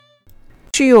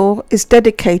Shiur is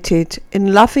dedicated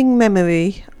in loving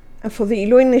memory for the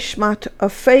Ilui Nishmat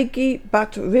of Fegi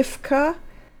Bat Rivka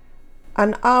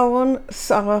and Aaron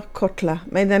Sarah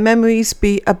Kotler. May their memories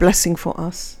be a blessing for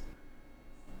us.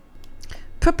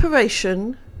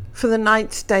 Preparation for the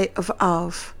 9th day of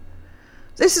Av.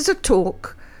 This is a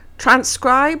talk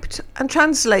transcribed and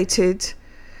translated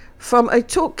from a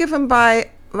talk given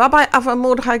by Rabbi Avraham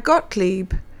Mordechai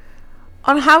Gottlieb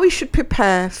on how we should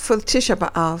prepare for Tisha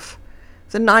B'Av,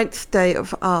 the 9th day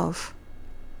of Av.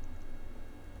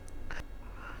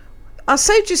 Our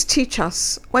sages teach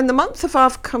us when the month of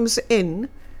Av comes in,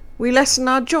 we lessen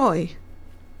our joy.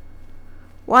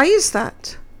 Why is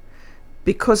that?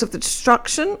 Because of the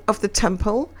destruction of the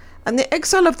temple and the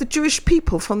exile of the Jewish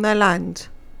people from their land.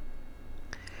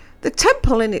 The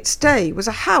temple in its day was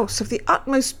a house of the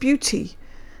utmost beauty,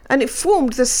 and it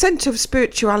formed the center of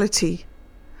spirituality.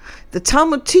 The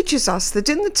Talmud teaches us that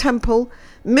in the temple,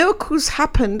 miracles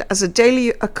happened as a daily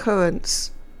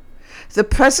occurrence. The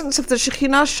presence of the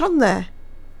Shekhinah shone there.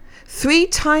 3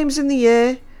 times in the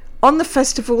year, on the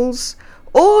festivals,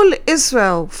 all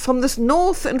Israel from the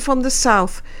north and from the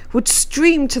south would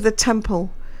stream to the temple.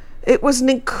 It was an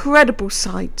incredible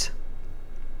sight.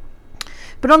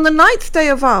 But on the 9th day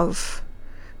of Av,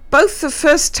 both the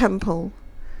first temple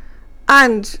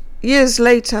and, years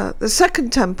later, the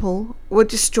second temple were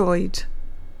destroyed.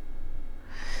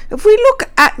 If we look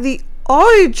at the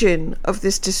origin of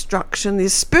this destruction, the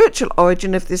spiritual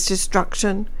origin of this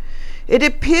destruction, it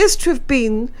appears to have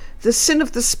been the sin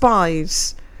of the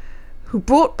spies who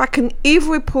brought back an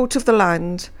evil report of the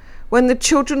land when the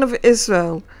children of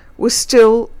Israel were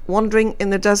still wandering in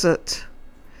the desert.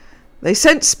 They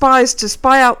sent spies to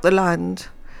spy out the land,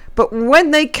 but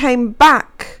when they came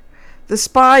back, the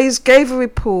spies gave a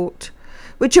report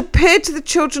which appeared to the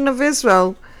children of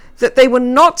Israel that they were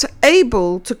not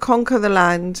able to conquer the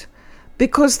land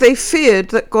because they feared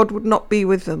that God would not be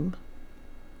with them.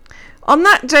 On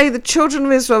that day, the children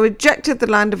of Israel rejected the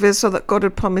land of Israel that God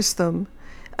had promised them,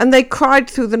 and they cried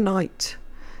through the night.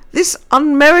 This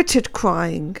unmerited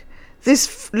crying,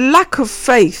 this lack of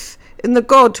faith in the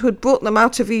God who had brought them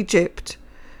out of Egypt,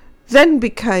 then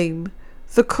became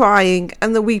the crying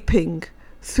and the weeping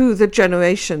through the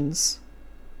generations.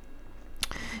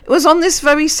 It was on this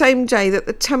very same day that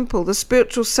the temple, the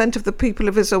spiritual center of the people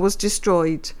of Israel, was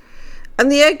destroyed,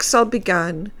 and the exile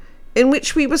began, in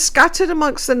which we were scattered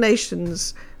amongst the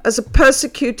nations as a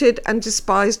persecuted and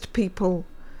despised people,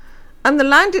 and the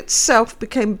land itself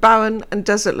became barren and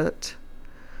desolate.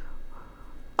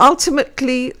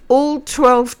 Ultimately, all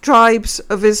 12 tribes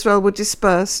of Israel were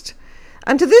dispersed,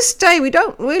 and to this day we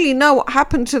don't really know what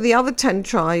happened to the other 10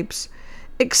 tribes,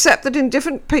 except that in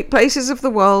different places of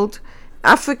the world,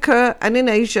 Africa and in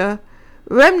Asia,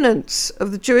 remnants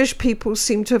of the Jewish people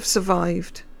seem to have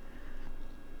survived.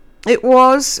 It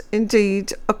was,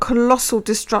 indeed, a colossal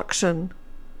destruction.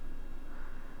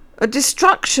 A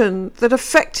destruction that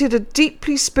affected a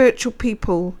deeply spiritual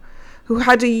people who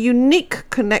had a unique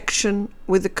connection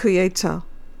with the Creator.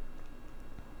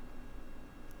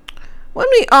 When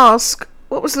we ask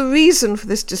what was the reason for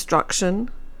this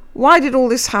destruction, why did all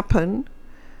this happen,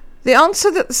 the answer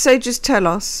that the sages tell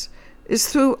us is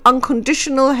through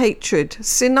unconditional hatred,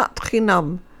 sinat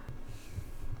chinam.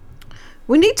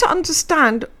 We need to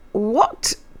understand,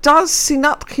 what does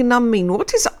sinat chinam mean?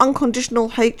 What is unconditional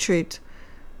hatred?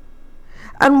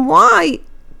 And why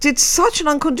did such an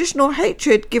unconditional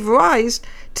hatred give rise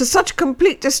to such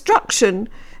complete destruction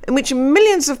in which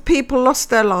millions of people lost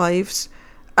their lives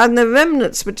and the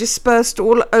remnants were dispersed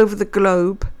all over the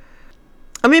globe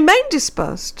and remained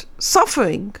dispersed,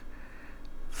 suffering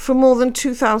for more than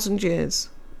 2,000 years?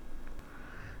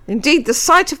 Indeed, the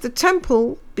site of the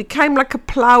temple became like a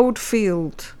ploughed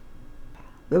field.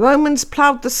 The Romans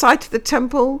ploughed the site of the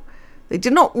temple. They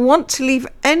did not want to leave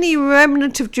any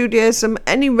remnant of Judaism,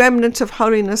 any remnant of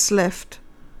holiness left.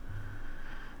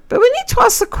 But we need to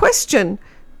ask the question,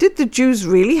 did the Jews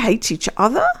really hate each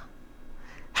other?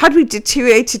 Had we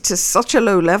deteriorated to such a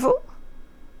low level?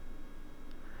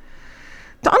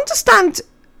 To understand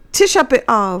Tisha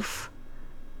B'Av,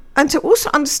 and to also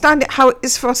understand it how it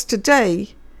is for us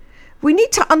today, we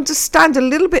need to understand a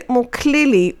little bit more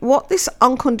clearly what this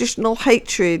unconditional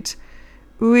hatred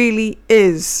really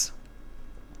is.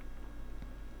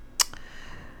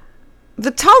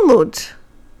 The Talmud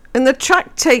in the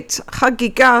tractate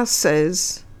Hagigah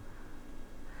says,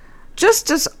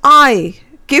 just as I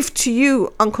give to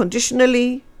you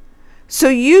unconditionally, so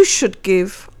you should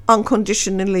give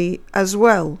unconditionally as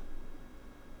well.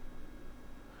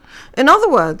 In other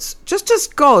words, just as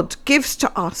God gives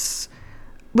to us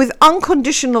with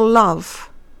unconditional love,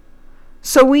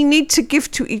 So we need to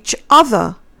give to each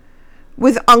other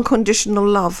with unconditional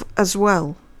love as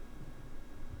well.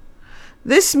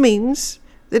 This means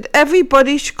that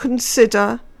everybody should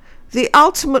consider the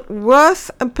ultimate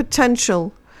worth and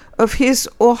potential of his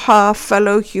or her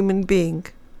fellow human being.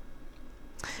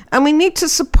 And we need to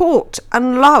support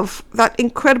and love that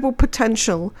incredible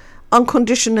potential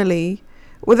unconditionally,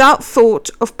 without thought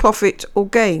of profit or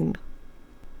gain.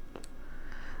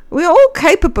 We are all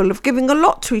capable of giving a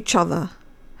lot to each other,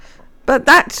 but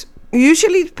that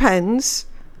usually depends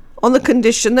on the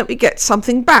condition that we get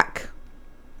something back.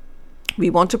 We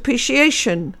want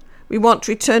appreciation, we want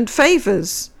returned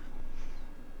favours,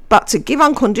 but to give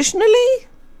unconditionally,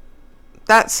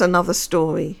 that's another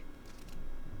story.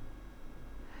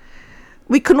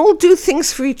 We can all do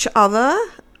things for each other,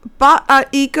 but our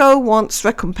ego wants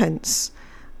recompense.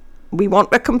 We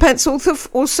want recompense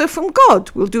also from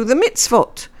God. We'll do the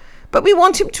mitzvot, but we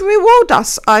want him to reward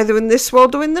us either in this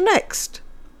world or in the next.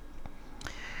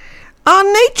 Our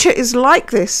nature is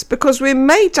like this because we're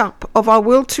made up of our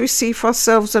will to receive for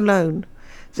ourselves alone.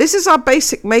 This is our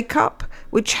basic makeup,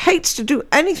 which hates to do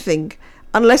anything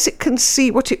unless it can see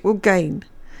what it will gain.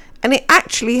 And it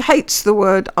actually hates the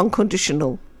word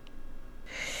unconditional.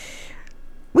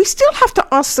 We still have to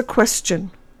ask the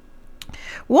question,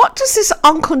 what does this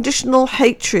unconditional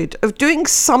hatred of doing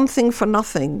something for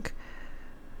nothing,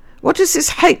 what does this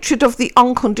hatred of the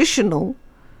unconditional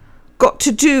got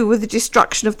to do with the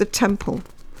destruction of the temple?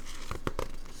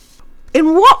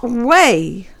 In what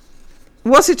way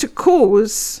was it a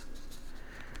cause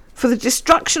for the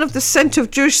destruction of the center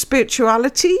of Jewish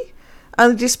spirituality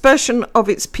and the dispersion of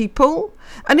its people?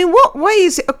 And in what way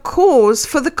is it a cause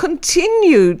for the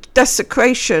continued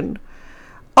desecration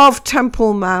of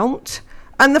Temple Mount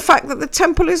and the fact that the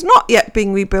temple is not yet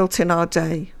being rebuilt in our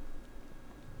day?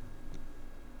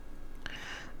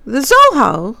 The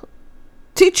Zohar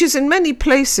teaches in many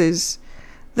places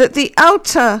that the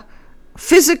outer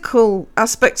physical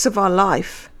aspects of our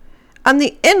life and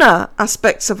the inner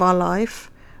aspects of our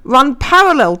life run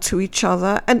parallel to each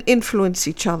other and influence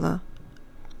each other.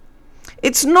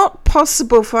 It's not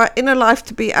possible for our inner life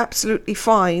to be absolutely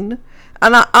fine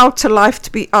and our outer life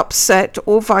to be upset,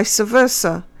 or vice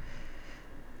versa.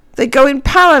 They go in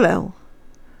parallel,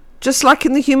 just like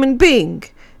in the human being.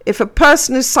 If a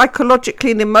person is psychologically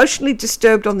and emotionally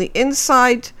disturbed on the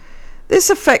inside,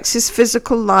 this affects his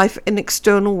physical life in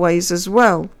external ways as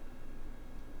well.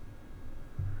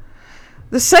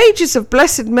 The sages of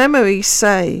blessed memory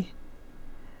say,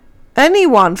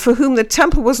 anyone for whom the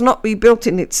temple was not rebuilt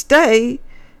in its day,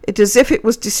 it is as if it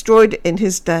was destroyed in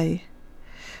his day.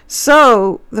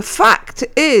 So the fact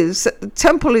is that the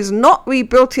temple is not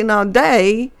rebuilt in our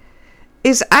day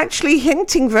is actually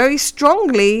hinting very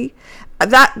strongly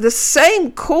that the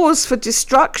same cause for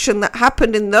destruction that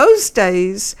happened in those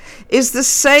days is the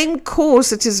same cause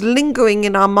that is lingering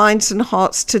in our minds and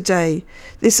hearts today,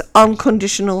 this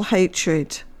unconditional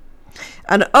hatred.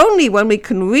 And only when we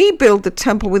can rebuild the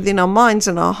temple within our minds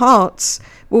and our hearts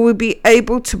will we be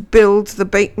able to build the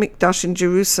Beit Mikdash in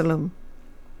Jerusalem.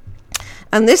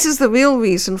 And this is the real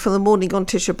reason for the mourning on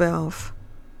Tisha B'Av.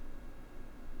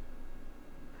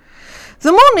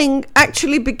 The mourning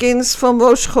actually begins from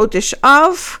Rosh Chodesh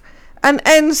Av and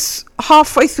ends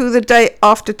halfway through the day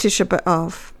after Tisha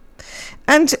B'Av.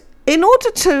 And in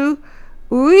order to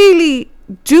really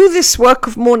do this work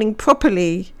of mourning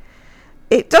properly,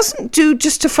 it doesn't do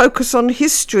just to focus on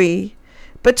history,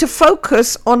 but to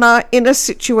focus on our inner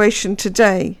situation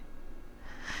today.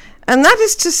 And that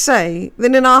is to say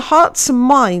that in our hearts and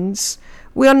minds,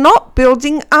 we are not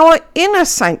building our inner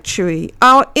sanctuary,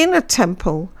 our inner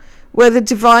temple, where the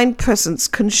divine presence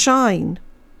can shine.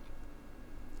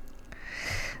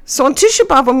 So on Tisha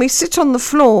B'Av, when we sit on the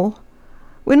floor,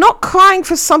 we're not crying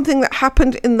for something that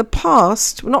happened in the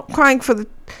past. We're not crying for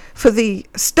the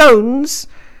stones.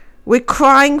 We're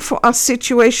crying for our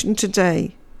situation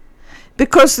today.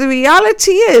 Because the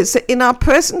reality is that in our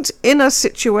present inner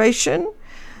situation,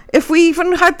 if we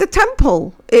even had the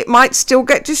temple, it might still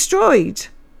get destroyed.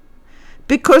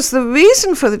 Because the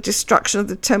reason for the destruction of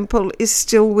the temple is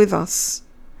still with us.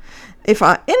 If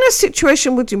our inner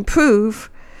situation would improve,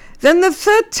 then the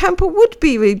third temple would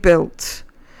be rebuilt.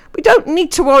 We don't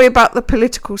need to worry about the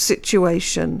political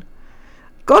situation.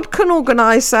 God can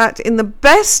organize that in the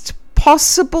best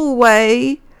possible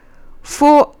way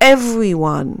for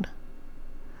everyone.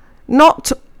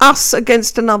 Not us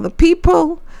against another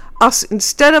people, us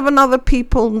instead of another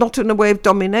people, not in a way of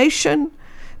domination,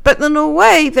 but in a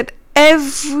way that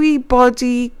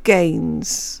everybody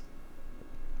gains.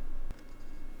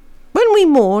 When we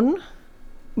mourn,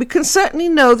 we can certainly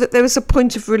know that there is a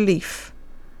point of relief.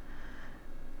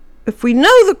 if we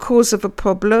know the cause of a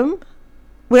problem,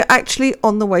 we're actually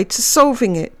on the way to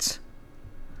solving it.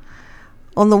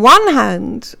 On the one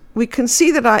hand, we can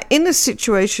see that our inner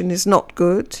situation is not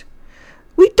good.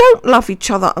 We don't love each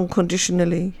other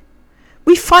unconditionally.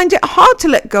 We find it hard to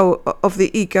let go of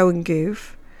the ego and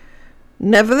give.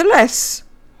 Nevertheless,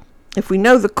 if we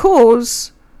know the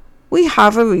cause, we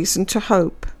have a reason to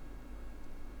hope.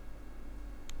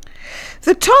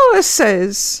 The Torah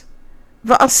says,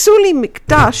 "Va'asu li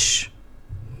mikdash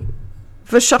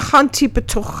v'shachanti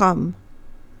betocham."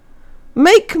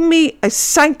 Make me a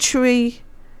sanctuary,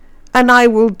 and I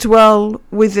will dwell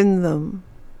within them.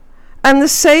 And the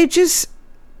sages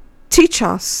teach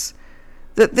us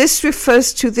that this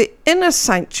refers to the inner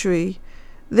sanctuary,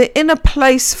 the inner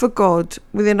place for God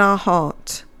within our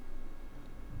heart.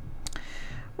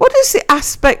 What is the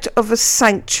aspect of a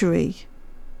sanctuary?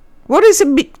 What is a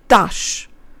mikdash?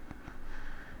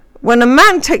 When a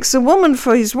man takes a woman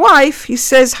for his wife, he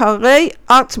says, "Harei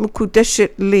at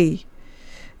mekudeshet li."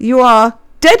 You are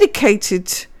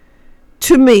dedicated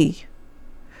to me.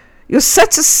 You're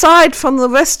set aside from the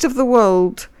rest of the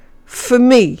world for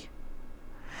me.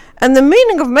 And the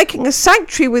meaning of making a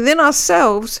sanctuary within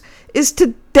ourselves is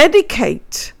to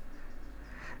dedicate,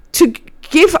 to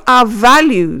give our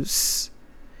values,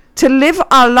 to live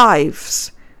our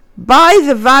lives by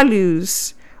the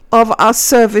values of our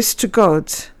service to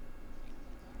God.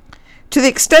 To the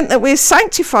extent that we're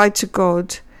sanctified to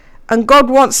God, and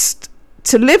God wants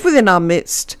to live within our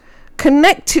midst,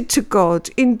 connected to God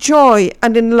in joy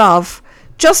and in love,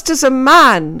 just as a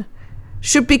man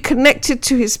should be connected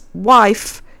to his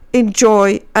wife in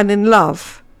joy and in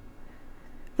love.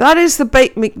 That is the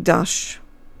Beit Mikdash.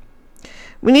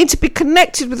 We need to be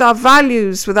connected with our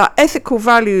values, with our ethical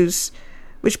values,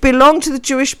 which belong to the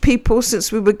Jewish people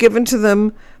since we were given to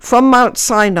them from Mount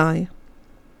Sinai.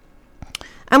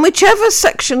 And whichever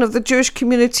section of the Jewish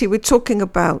community we're talking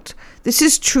about, this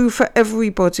is true for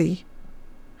everybody.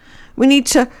 We need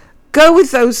to go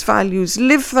with those values,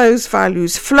 live those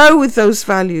values, flow with those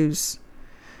values.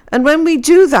 And when we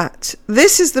do that,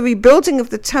 this is the rebuilding of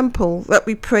the temple that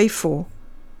we pray for.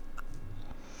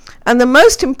 And the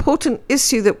most important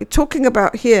issue that we're talking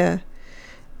about here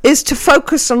is to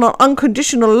focus on our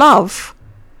unconditional love,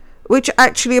 which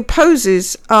actually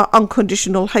opposes our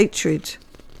unconditional hatred.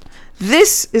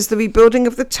 This is the rebuilding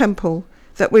of the temple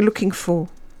that we're looking for.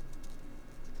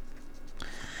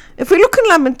 If we look in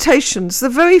Lamentations, the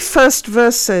very first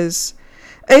verse says,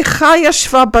 "Eicha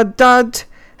yashva badad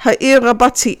ha'ir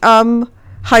rabati'am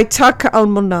hayta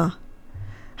ka'almona."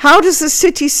 How does the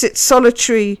city sit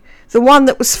solitary, the one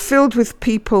that was filled with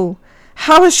people?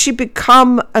 How has she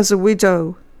become as a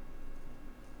widow?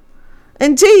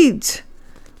 Indeed,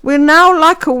 we're now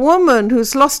like a woman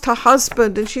who's lost her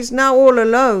husband and she's now all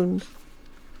alone.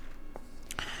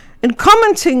 In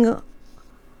commenting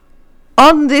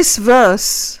on this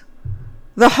verse,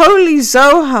 the Holy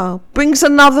Zohar brings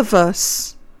another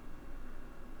verse.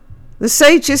 The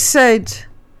sages said,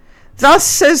 "Thus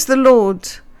says the Lord,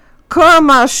 Kol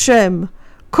Hashem,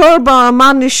 Kol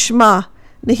ba'ama nishma,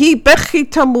 Nehi bechi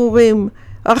tamurim,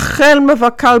 Rachel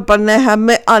mevakal baneha,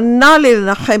 Me'ana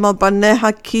lilnachem al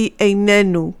baneha ki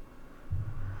einenu."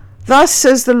 Thus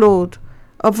says the Lord,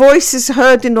 a voice is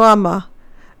heard in Ramah,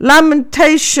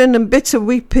 lamentation and bitter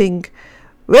weeping.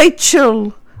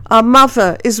 Rachel, our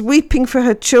mother, is weeping for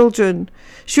her children.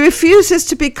 She refuses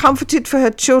to be comforted for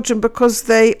her children because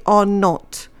they are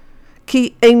not.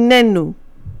 Ki einenu.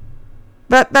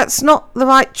 But that's not the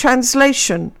right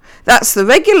translation. That's the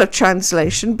regular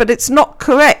translation, but it's not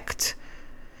correct.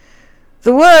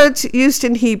 The word used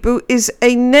in Hebrew is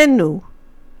einenu,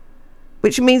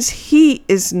 which means he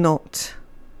is not.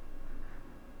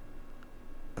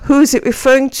 Who is it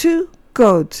referring to?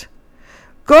 God.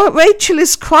 Rachel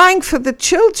is crying for the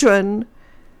children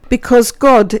because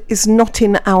God is not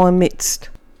in our midst.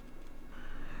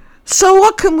 So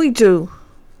what can we do?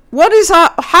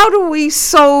 How do we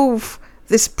solve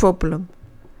this problem?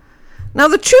 Now,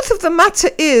 the truth of the matter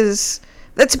is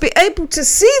that to be able to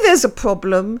see there's a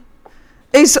problem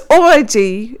is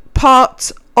already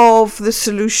part of the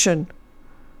solution.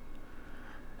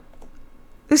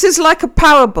 This is like a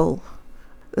parable.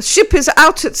 The ship is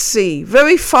out at sea,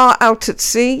 very far out at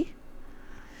sea.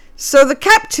 So the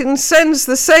captain sends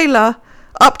the sailor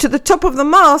up to the top of the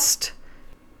mast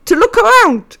to look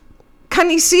around. Can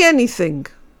he see anything?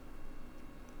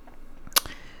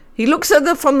 He looks at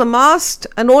them from the mast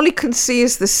and all he can see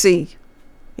is the sea.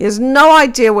 He has no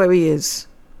idea where he is.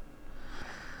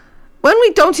 When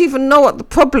we don't even know what the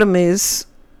problem is,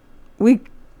 we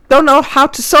don't know how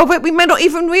to solve it, we may not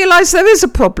even realize there is a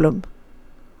problem.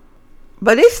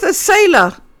 But if the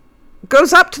sailor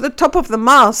goes up to the top of the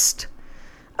mast,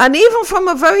 and even from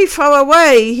a very far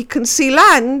away he can see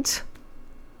land.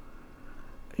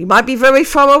 He might be very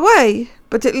far away,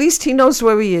 but at least he knows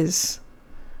where he is.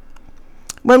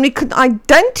 When we can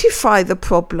identify the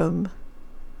problem,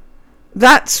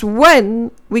 that's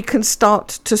when we can start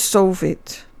to solve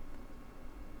it.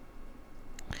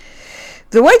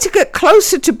 The way to get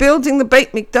closer to building the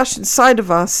Beit Mikdash inside of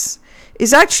us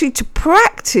is actually to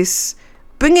practice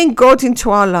bringing God into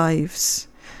our lives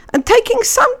and taking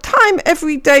some time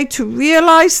every day to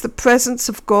realize the presence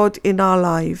of God in our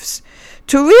lives,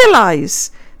 to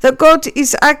realize that God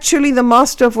is actually the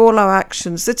master of all our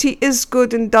actions, that he is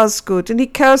good and does good, and he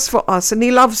cares for us and he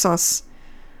loves us.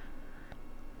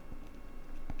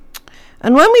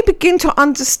 And when we begin to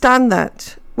understand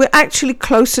that, we're actually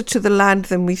closer to the land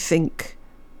than we think.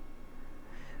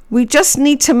 We just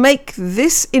need to make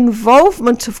this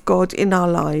involvement of God in our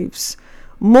lives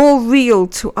more real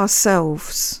to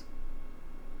ourselves.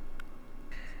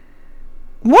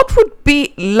 What would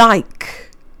be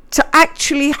like to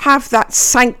actually have that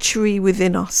sanctuary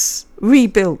within us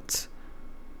rebuilt?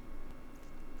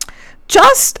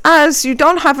 Just as you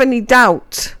don't have any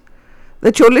doubt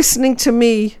that you're listening to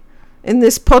me in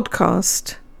this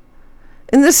podcast,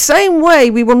 in the same way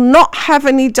we will not have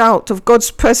any doubt of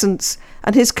God's presence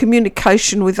and his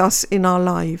communication with us in our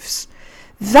lives.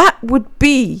 That would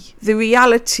be the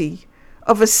reality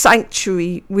of a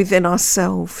sanctuary within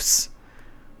ourselves.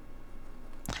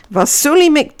 Vasuli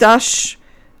mikdash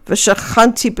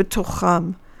v'shachanti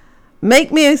betocham.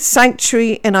 Make me a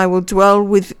sanctuary and I will dwell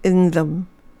within them.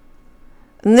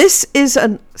 And this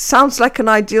sounds like an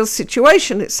ideal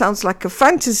situation. It sounds like a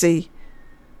fantasy.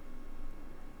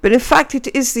 But in fact, it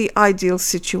is the ideal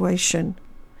situation.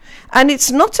 And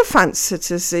it's not a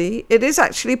fantasy. It is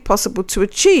actually possible to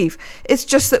achieve. It's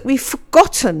just that we've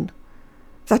forgotten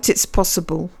that it's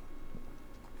possible.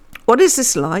 What is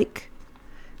this like?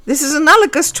 This is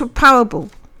analogous to a parable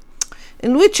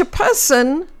in which a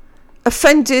person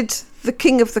offended the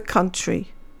king of the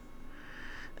country.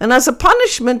 And as a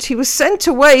punishment, he was sent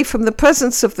away from the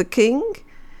presence of the king,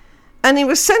 and he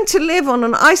was sent to live on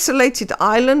an isolated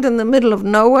island in the middle of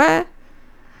nowhere.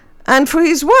 And for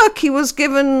his work, he was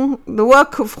given the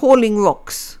work of hauling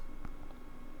rocks.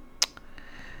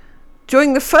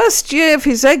 During the first year of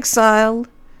his exile,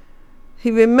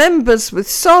 he remembers with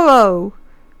sorrow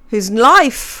his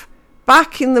life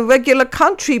back in the regular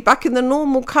country, back in the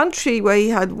normal country, where he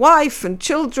had wife and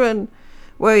children,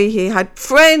 where he had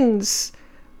friends,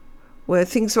 where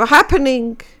things were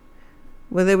happening,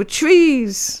 where there were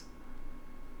trees.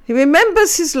 He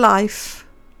remembers his life.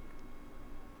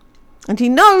 And he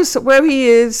knows that where he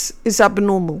is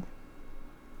abnormal.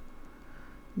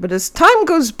 But as time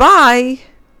goes by,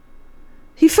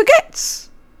 he forgets.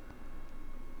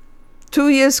 2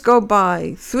 years go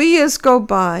by, 3 years go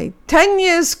by, 10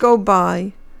 years go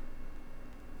by,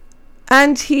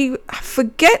 and he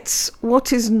forgets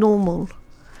what is normal.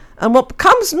 And what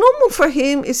becomes normal for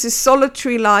him is his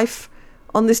solitary life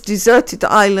on this deserted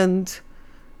island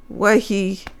where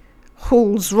he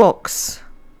hauls rocks.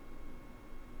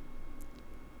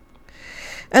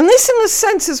 And this, in a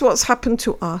sense, is what's happened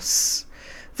to us.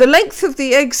 The length of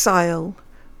the exile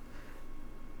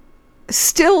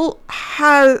still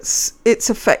has its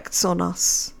effects on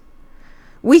us.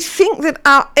 We think that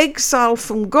our exile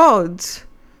from God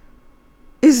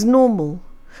is normal.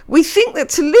 We think that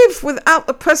to live without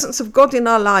the presence of God in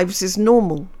our lives is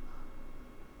normal.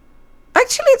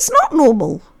 Actually, it's not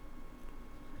normal.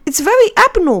 It's very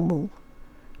abnormal.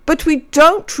 But we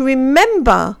don't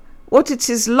remember what it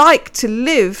is like to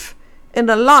live in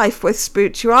a life where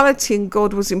spirituality and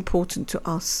God was important to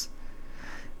us.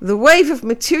 The wave of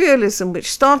materialism,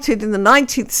 which started in the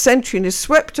 19th century and has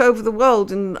swept over the world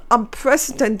in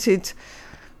unprecedented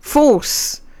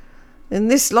force in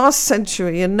this last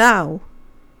century and now,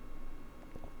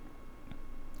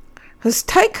 has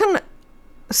taken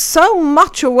so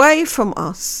much away from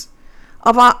us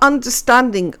of our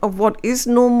understanding of what is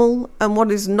normal and what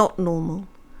is not normal.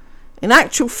 In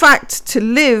actual fact, to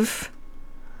live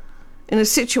in a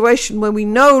situation where we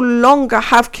no longer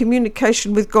have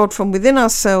communication with God from within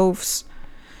ourselves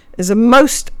is a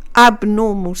most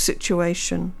abnormal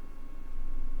situation.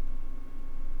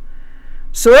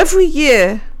 So every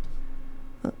year,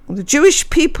 the Jewish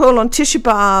people on Tisha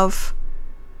B'Av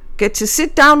get to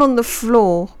sit down on the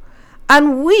floor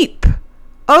and weep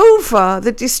over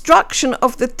the destruction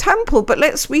of the temple, but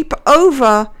let's weep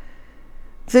over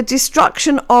the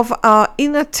destruction of our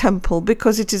inner temple,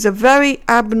 because it is a very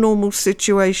abnormal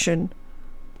situation.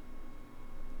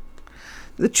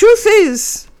 The truth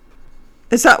is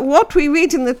is that what we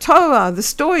read in the Torah, the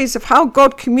stories of how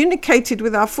God communicated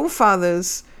with our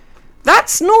forefathers,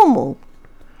 that's normal.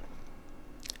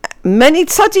 Many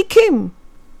tzaddikim,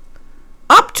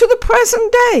 up to the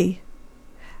present day,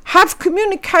 have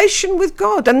communication with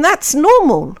God, and that's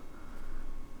normal.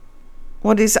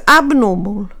 What is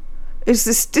abnormal is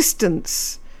this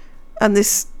distance and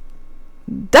this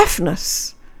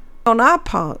deafness on our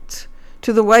part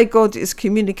to the way God is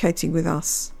communicating with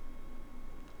us.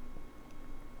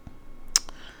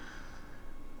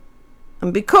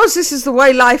 And because this is the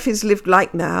way life is lived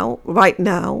right now,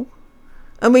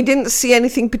 and we didn't see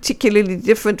anything particularly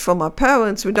different from our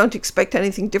parents, we don't expect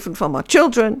anything different from our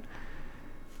children,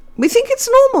 we think it's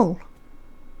normal.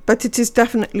 But it is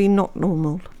definitely not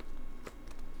normal.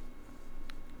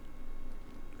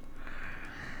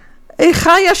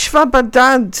 How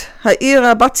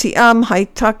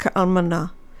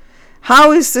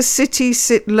is the city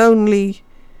sit lonely,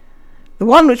 the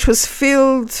one which was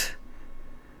filled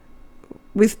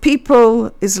with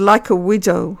people is like a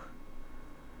widow,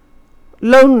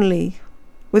 lonely,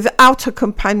 without a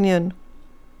companion.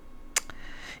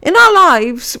 In our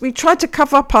lives, we try to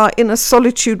cover up our inner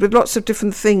solitude with lots of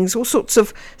different things, all sorts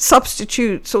of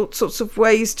substitutes, all sorts of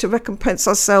ways to recompense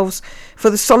ourselves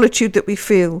for the solitude that we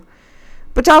feel.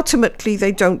 But ultimately,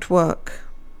 they don't work.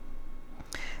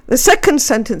 The second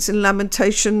sentence in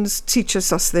Lamentations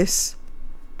teaches us this.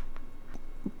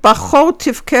 Bachor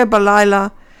tivke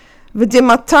balayla,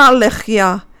 v'dimata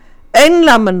lechya, en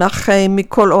la menachem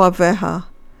mikol oaveha,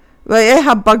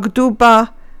 v'yeha bagdu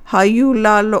ba, hayu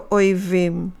la lo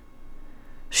oivim.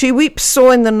 She weeps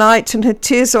sore in the night, and her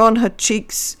tears are on her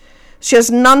cheeks. She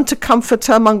has none to comfort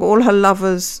her among all her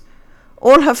lovers.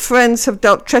 All her friends have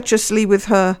dealt treacherously with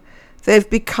her. They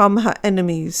have become her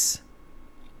enemies.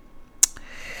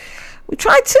 We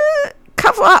try to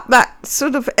cover up that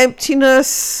sort of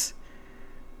emptiness,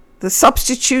 the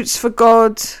substitutes for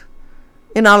God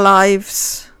in our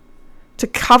lives, to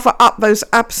cover up those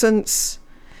absence.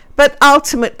 But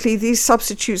ultimately, these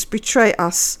substitutes betray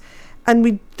us,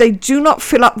 and they do not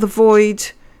fill up the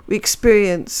void we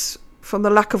experience from the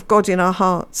lack of God in our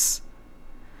hearts.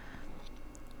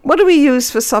 What do we use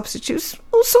for substitutes?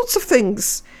 All sorts of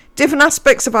things. Different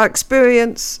aspects of our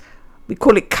experience. We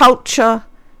call it culture,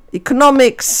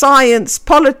 economics, science,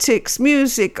 politics,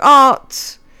 music,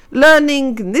 art,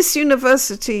 learning in this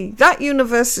university, that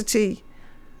university.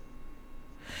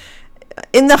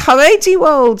 In the Haredi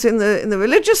world, in the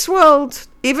religious world,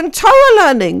 even Torah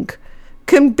learning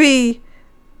can be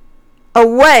a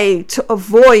way to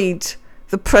avoid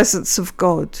the presence of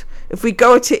God. If we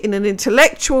go at it in an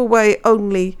intellectual way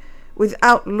only,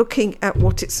 without looking at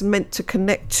what it's meant to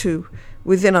connect to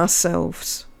within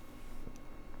ourselves.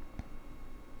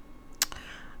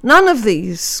 None of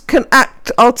these can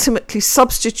ultimately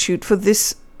substitute for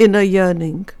this inner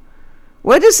yearning.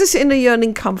 Where does this inner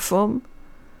yearning come from?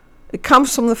 It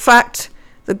comes from the fact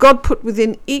that God put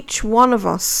within each one of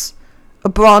us a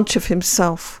branch of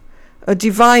himself, a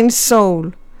divine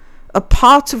soul, a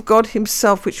part of God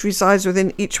himself which resides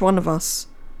within each one of us.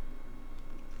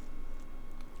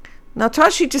 Now, to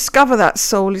actually discover that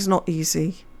soul is not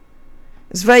easy.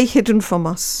 It's very hidden from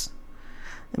us.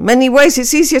 In many ways,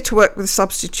 it's easier to work with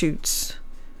substitutes,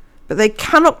 but they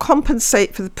cannot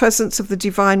compensate for the presence of the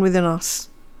divine within us.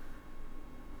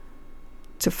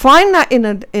 To find that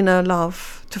inner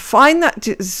love, to find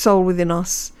that soul within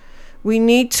us, we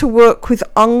need to work with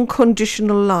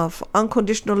unconditional love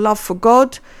for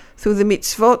God through the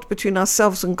mitzvot between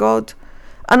ourselves and God,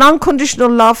 and unconditional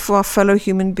love for our fellow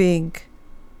human being.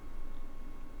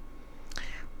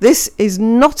 This is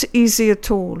not easy at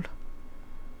all,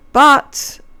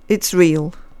 but it's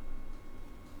real.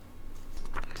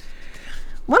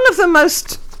 One of the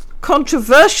most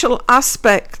controversial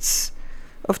aspects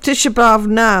of Tisha B'Av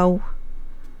now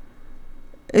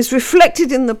is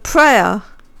reflected in the prayer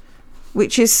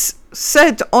which is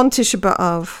said on Tisha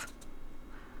B'Av.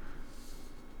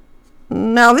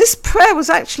 Now, this prayer was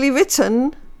actually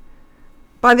written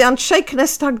by the Anshe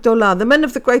Knesset HaGdolah, the men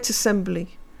of the Great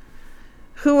Assembly,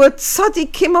 who were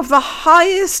tzaddikim of the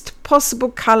highest possible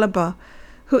caliber,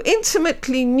 who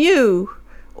intimately knew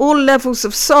all levels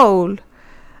of soul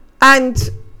and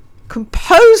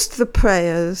composed the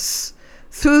prayers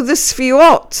through the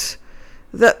sfirot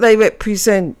that they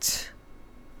represent.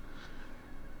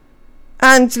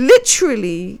 And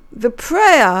literally, the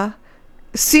prayer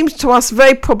seems to us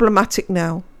very problematic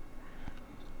now.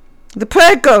 The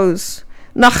prayer goes,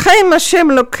 Nachem Hashem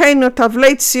Elokeinu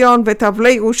tavlei Tzion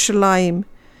v'tavlei Yerushalayim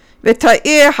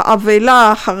v'ta'ir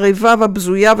ha'avela ha'reva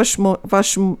v'bzuya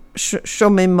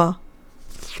v'shomema.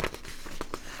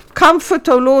 Comfort,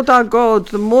 O Lord our God,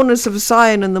 the mourners of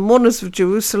Zion and the mourners of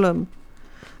Jerusalem,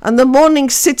 and the mourning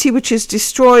city which is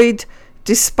destroyed,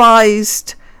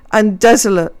 despised, and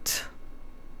desolate.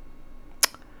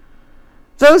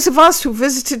 Those of us who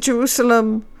visited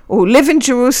Jerusalem or live in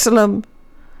Jerusalem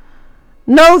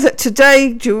know that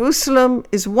today Jerusalem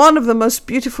is one of the most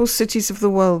beautiful cities of the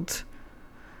world.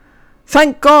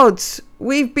 Thank God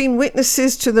we've been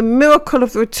witnesses to the miracle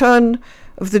of the return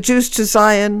of the Jews to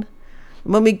Zion.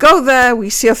 When we go there,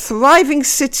 we see a thriving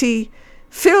city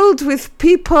filled with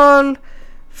people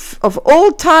of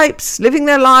all types, living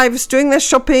their lives, doing their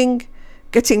shopping,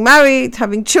 getting married,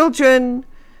 having children,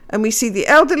 and we see the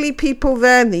elderly people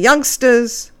there and the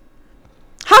youngsters.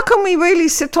 How can we really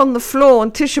sit on the floor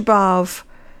on Tisha B'Av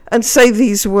and say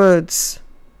these words?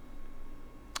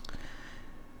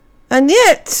 And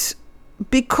yet,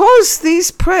 because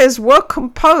these prayers were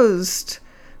composed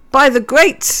by the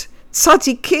great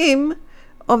tzaddikim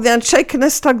of the Anshe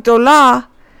Knesset Hagdolah,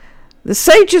 the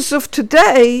sages of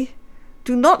today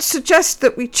do not suggest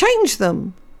that we change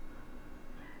them.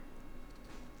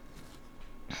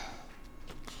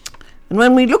 And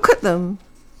when we look at them,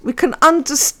 we can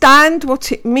understand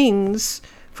what it means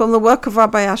from the work of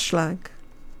Rabbi Ashlag.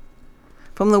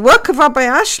 From the work of Rabbi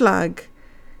Ashlag,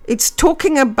 it's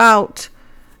talking about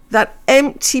that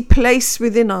empty place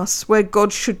within us where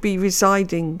God should be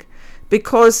residing,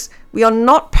 because we are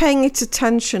not paying it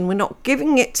attention, we're not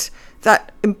giving it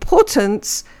that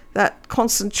importance, that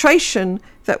concentration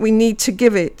that we need to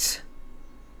give it.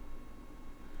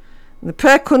 And the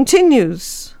prayer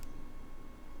continues.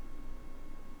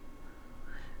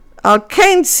 Al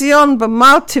Kein Zion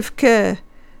b'mar tivkeh,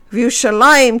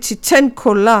 v'Yerushalayim titen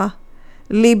kola,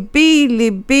 libi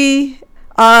libi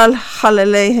al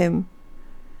chalalehem.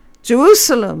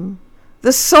 Jerusalem,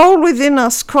 the soul within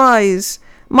us cries,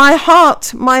 my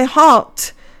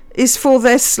heart is for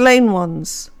their slain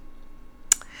ones.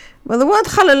 Well, the word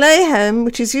chalalehem,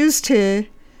 which is used here,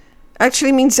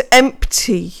 actually means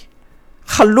empty.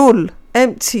 Chalul,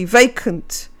 empty,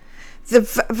 vacant. The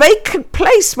vacant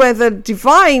place where the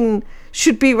divine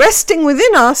should be resting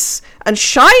within us and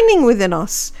shining within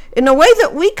us in a way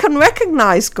that we can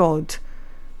recognize God,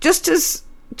 just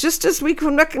as we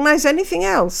can recognize anything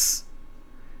else,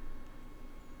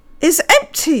 is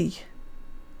empty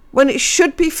when it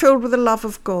should be filled with the love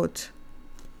of God.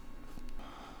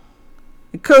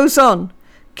 It goes on,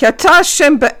 כי אתה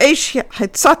השם באש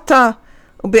הצעת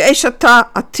ובאש אתה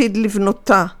עתיד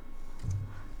לבנותה.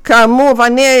 כאמור,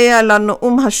 ואני אהיה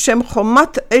לנאום השם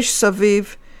חומת אש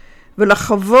סביב,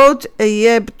 ולכבוד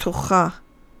אהיה בתוכה.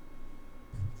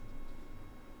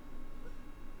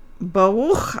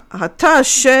 ברוך אתה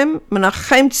השם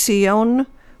מנחם ציון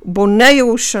ובונה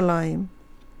ירושלים.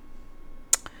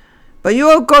 But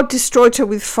you, O God, destroyed her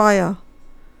with fire,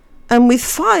 and with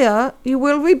fire you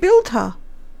will rebuild her.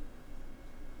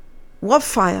 What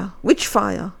fire? Which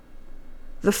fire?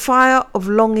 The fire of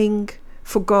longing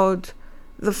for God,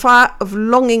 the fire of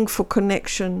longing for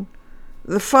connection,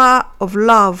 the fire of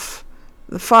love,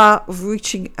 the fire of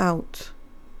reaching out.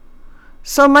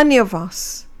 So many of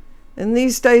us, in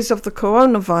these days of the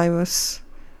coronavirus,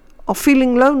 are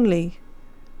feeling lonely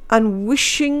and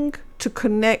wishing to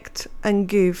connect and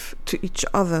give to each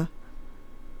other.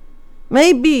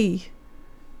 Maybe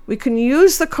we can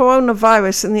use the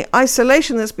coronavirus and the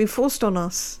isolation that's been forced on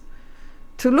us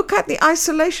to look at the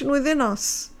isolation within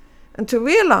us and to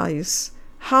realize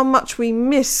how much we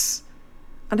miss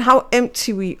and how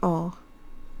empty we are.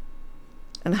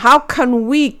 And how can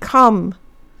we come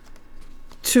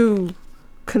to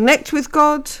connect with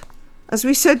God, as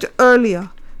we said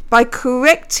earlier, by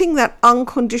correcting that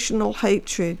unconditional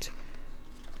hatred,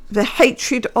 the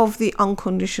hatred of the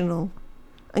unconditional,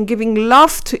 and giving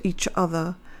love to each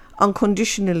other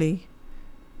unconditionally,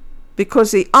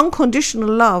 because the unconditional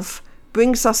love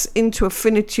brings us into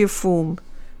affinity of form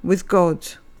with God.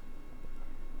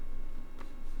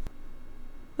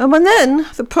 And then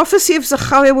the prophecy of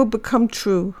Zechariah will become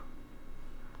true.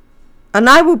 And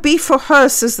I will be for her,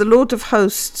 says the Lord of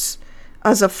hosts,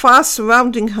 as a fire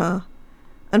surrounding her,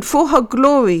 and for her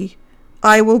glory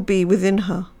I will be within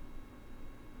her.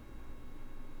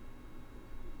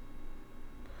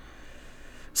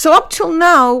 So up till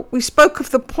now, we spoke of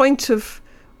the point of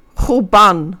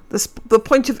Churban, the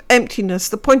point of emptiness,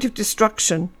 the point of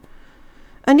destruction.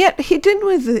 And yet hidden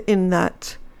within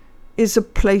that is a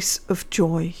place of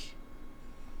joy.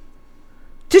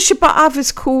 Tisha B'Av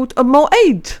is called a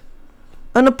Mo'ed,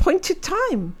 an appointed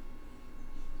time,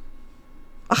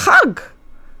 a Chag.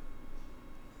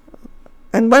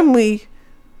 And when we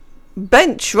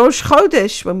bench Rosh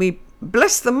Chodesh, when we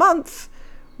bless the month,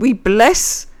 we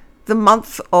bless the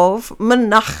month of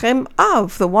Menachem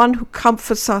Av, the one who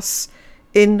comforts us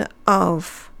in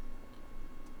Av.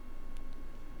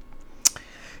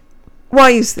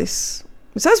 Why is this?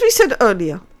 It's as we said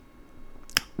earlier,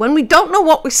 when we don't know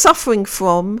what we're suffering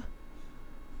from,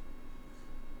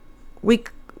 we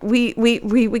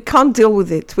can't deal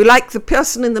with it. We're like the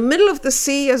person in the middle of the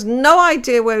sea, has no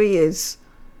idea where he is.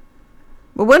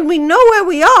 But when we know where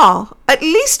we are, at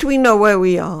least we know where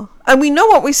we are, and we know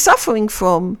what we're suffering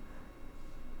from,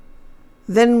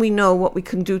 then we know what we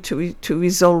can do to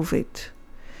resolve it.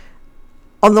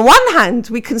 On the one hand,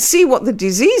 we can see what the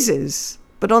disease is,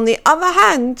 but on the other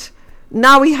hand,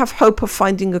 now we have hope of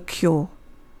finding a cure.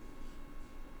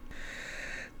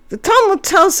 The Talmud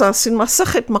tells us in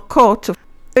Masachet Makot a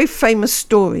very famous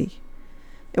story.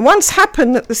 It once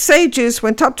happened that the sages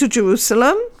went up to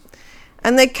Jerusalem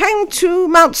and they came to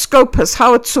Mount Scopus,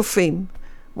 Har Tzufim.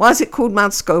 Why is it called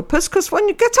Mount Scopus? Because when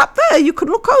you get up there, you can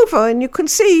look over and you can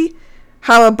see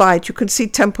Har Habayit, you can see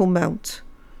Temple Mount.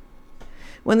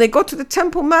 When they got to the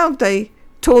Temple Mount, they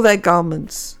tore their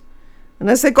garments. And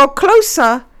as they got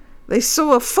closer, they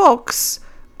saw a fox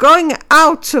going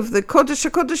out of the Kodesh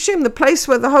HaKodeshim, the place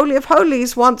where the Holy of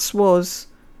Holies once was.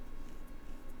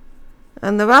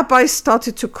 And the rabbis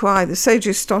started to cry, the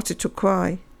sages started to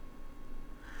cry.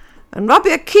 And Rabbi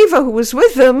Akiva, who was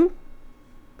with them,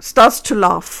 starts to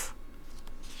laugh.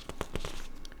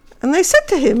 And they said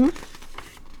to him,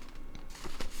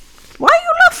 "Why are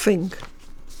you laughing?"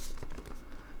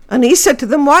 And he said to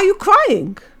them, "Why are you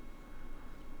crying?"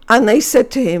 And they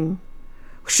said to him,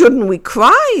 "Shouldn't we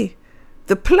cry?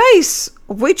 The place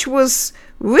which was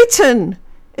written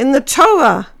in the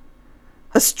Torah,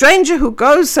 a stranger who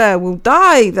goes there will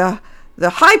die. The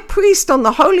high priest on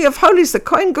the Holy of Holies, the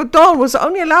Kohen Gadol, was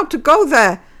only allowed to go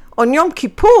there on Yom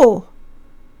Kippur.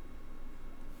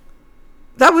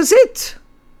 That was it.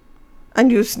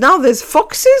 And now there's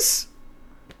foxes?"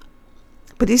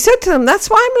 But he said to them, "That's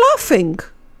why I'm laughing.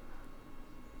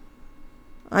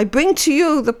 I bring to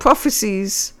you the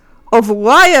prophecies of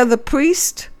Uriah the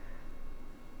priest,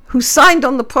 who signed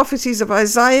on the prophecies of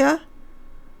Isaiah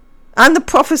and the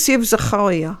prophecy of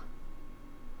Zechariah.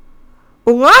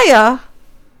 Uriah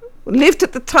lived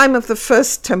at the time of the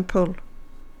first temple,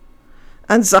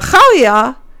 and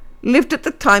Zechariah lived at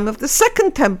the time of the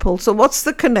second temple. So what's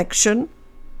the connection?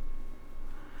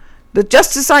 But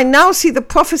just as I now see the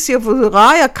prophecy of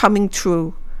Uriah coming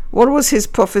true, what was his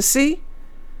prophecy?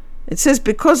 It says,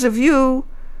 because of you,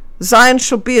 Zion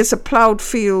shall be as a plowed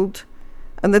field,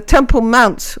 and the Temple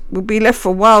Mount will be left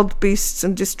for wild beasts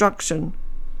and destruction.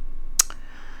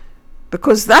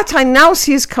 Because that I now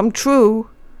see has come true,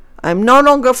 I am no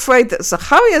longer afraid that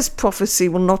Zechariah's prophecy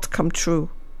will not come true.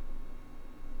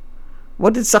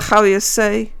 What did Zechariah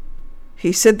say?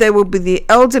 He said there will be the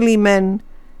elderly men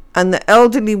and the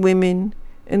elderly women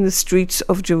in the streets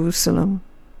of Jerusalem.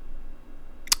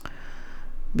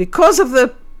 Because of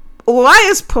the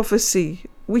Uriah's prophecy,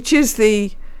 which is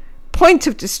the point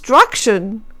of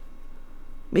destruction,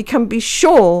 we can be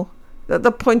sure that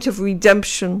the point of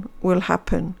redemption will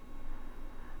happen.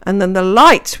 And then the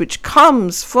light which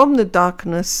comes from the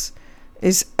darkness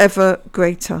is ever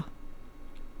greater.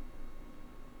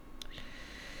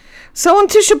 So on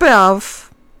Tisha B'Av,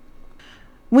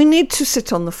 we need to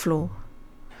sit on the floor.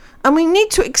 And we need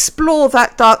to explore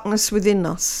that darkness within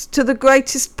us to the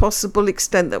greatest possible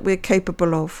extent that we're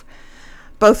capable of.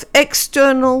 Both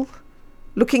external,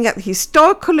 looking at the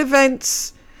historical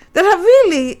events that are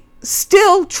really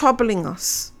still troubling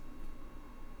us.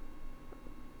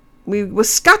 We were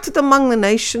scattered among the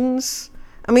nations,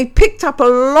 and we picked up a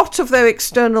lot of their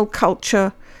external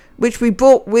culture, which we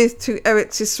brought with to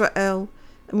Eretz Israel,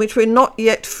 and which we're not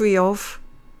yet free of.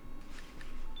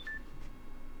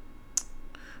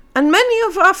 And many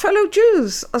of our fellow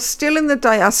Jews are still in the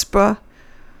diaspora,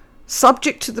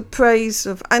 subject to the praise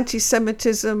of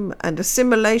anti-Semitism and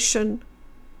assimilation,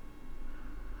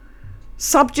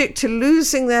 subject to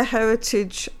losing their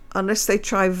heritage unless they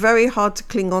try very hard to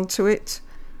cling on to it.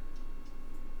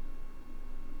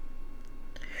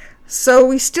 So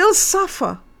we still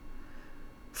suffer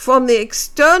from the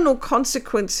external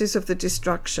consequences of the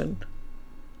destruction.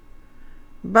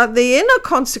 But the inner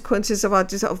consequences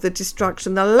of the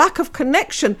destruction, the lack of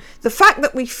connection, the fact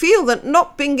that we feel that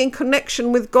not being in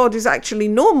connection with God is actually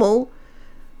normal,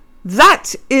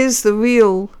 that is the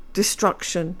real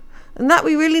destruction. And that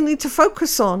we really need to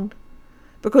focus on.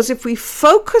 Because if we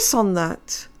focus on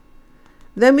that,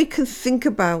 then we can think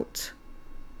about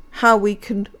how we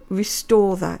can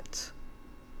restore that.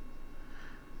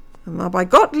 And Rabbi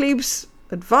Gottlieb's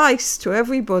advice to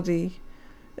everybody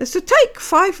is to take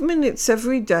 5 minutes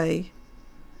every day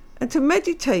and to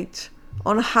meditate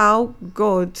on how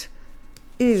God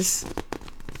is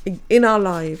in our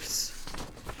lives.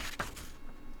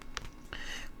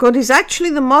 God is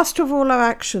actually the master of all our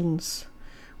actions.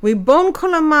 Ribon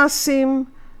kol ha'maasim,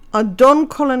 Adon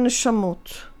kol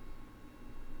ha'neshamot.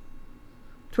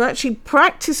 To actually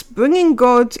practice bringing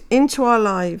God into our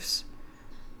lives,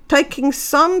 taking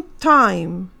some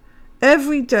time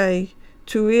every day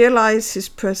to realize his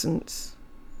presence.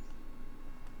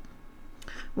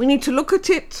 We need to look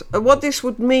at what this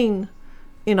would mean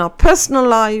in our personal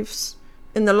lives,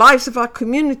 in the lives of our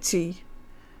community,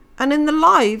 and in the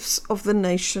lives of the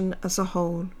nation as a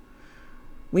whole.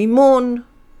 We mourn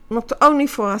not only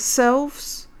for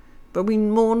ourselves, but we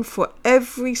mourn for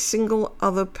every single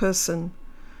other person,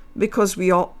 because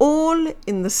we are all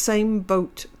in the same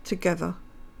boat together.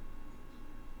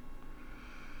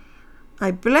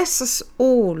 I bless us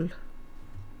all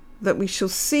that we shall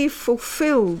see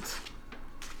fulfilled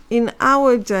in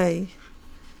our day.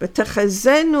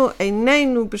 ותחזינו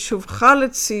עינינו בשובך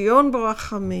לציון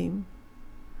ברחמים.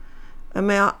 And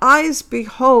may our eyes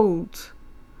behold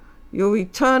your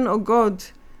return, O God,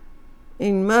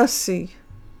 in mercy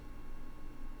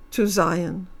to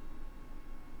Zion.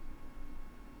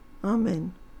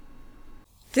 Amen.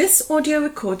 This audio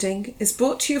recording is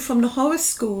brought to you from Nahora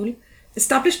School,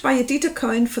 established by Yedida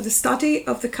Cohen for the study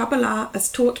of the Kabbalah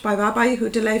as taught by Rabbi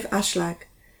Yehuda Leib Ashlag.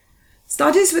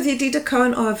 Studies with Yedida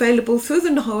Cohen are available through the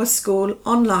Nahora School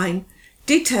online.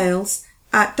 Details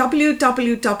at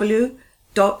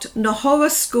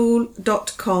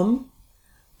www.nahoraschool.com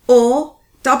or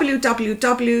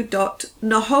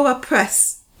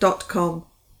www.nahorapress.com.